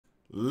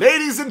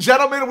Ladies and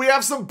gentlemen, we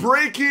have some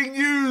breaking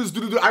news.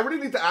 I really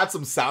need to add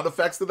some sound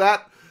effects to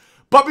that.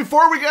 But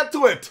before we get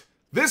to it,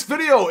 this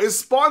video is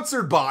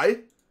sponsored by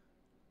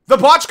The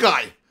Botch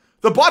Guy.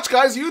 The Botch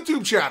Guy's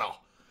YouTube channel.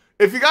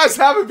 If you guys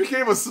haven't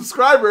become a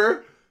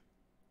subscriber,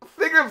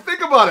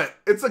 think about it.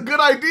 It's a good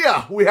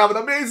idea. We have an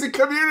amazing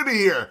community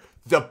here.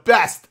 The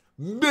best.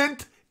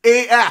 Mint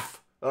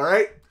AF.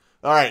 Alright?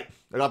 Alright.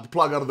 I got the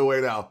plug out of the way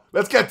now.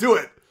 Let's get to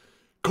it.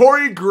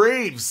 Corey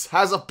Graves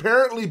has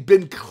apparently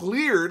been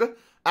cleared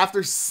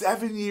after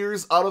 7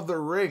 years out of the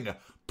ring,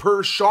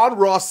 per Sean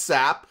Ross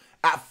Sapp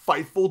at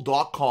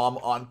Fightful.com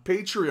on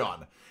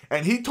Patreon.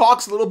 And he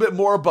talks a little bit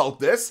more about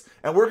this,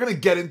 and we're going to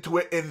get into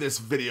it in this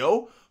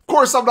video. Of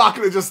course, I'm not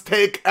going to just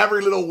take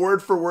every little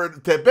word for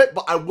word tidbit,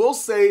 but I will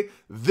say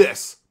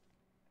this.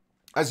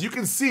 As you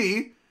can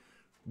see,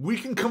 we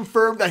can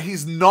confirm that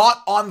he's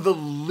not on the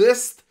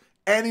list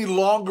any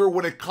longer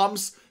when it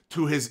comes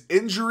to his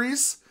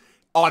injuries,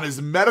 on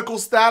his medical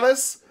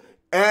status,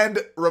 and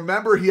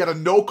remember, he had a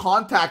no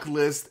contact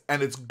list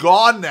and it's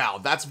gone now.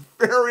 That's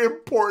a very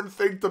important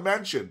thing to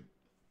mention.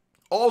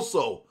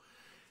 Also,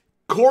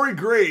 Corey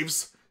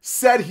Graves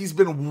said he's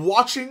been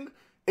watching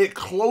it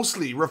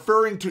closely,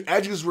 referring to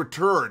Edge's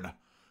return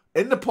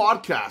in the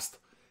podcast.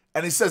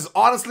 And he says,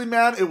 honestly,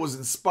 man, it was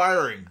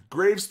inspiring.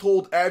 Graves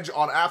told Edge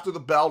on After the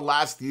Bell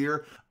last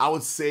year, I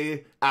would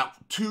say at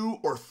 2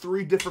 or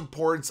 3 different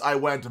points I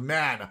went,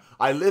 man,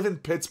 I live in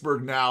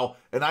Pittsburgh now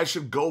and I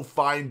should go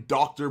find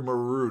Dr.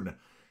 Maroon.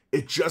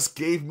 It just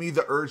gave me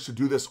the urge to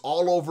do this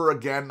all over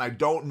again. I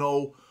don't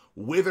know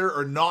whether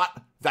or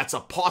not that's a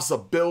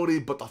possibility,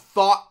 but the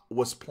thought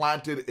was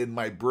planted in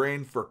my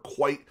brain for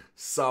quite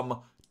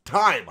some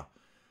time.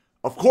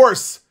 Of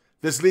course,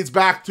 this leads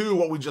back to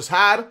what we just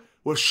had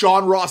with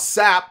Sean Ross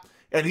Sapp,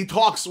 and he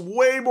talks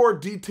way more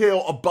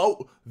detail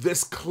about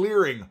this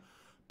clearing.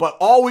 But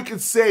all we can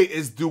say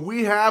is, do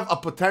we have a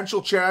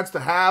potential chance to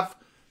have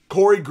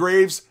Corey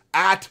Graves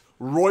at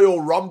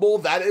Royal Rumble?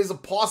 That is a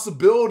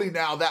possibility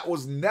now. That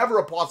was never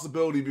a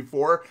possibility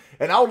before.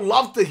 And I would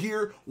love to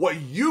hear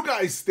what you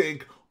guys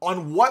think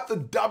on what the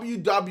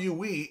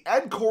WWE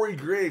and Corey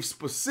Graves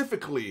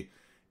specifically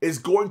is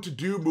going to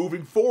do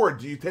moving forward.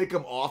 Do you take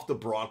him off the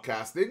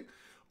broadcasting?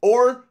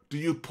 Or do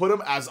you put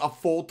him as a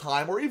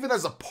full-time or even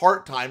as a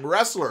part-time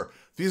wrestler?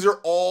 These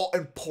are all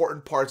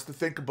important parts to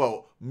think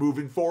about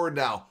moving forward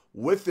now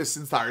with this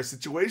entire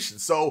situation.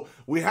 So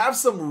we have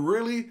some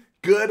really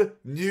good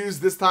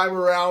news this time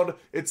around.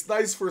 It's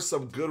nice for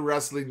some good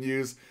wrestling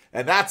news.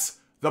 And that's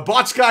the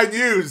Botch Guy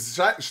news.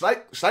 Should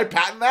I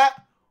patent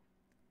that?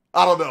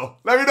 I don't know.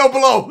 Let me know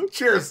below.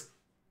 Cheers.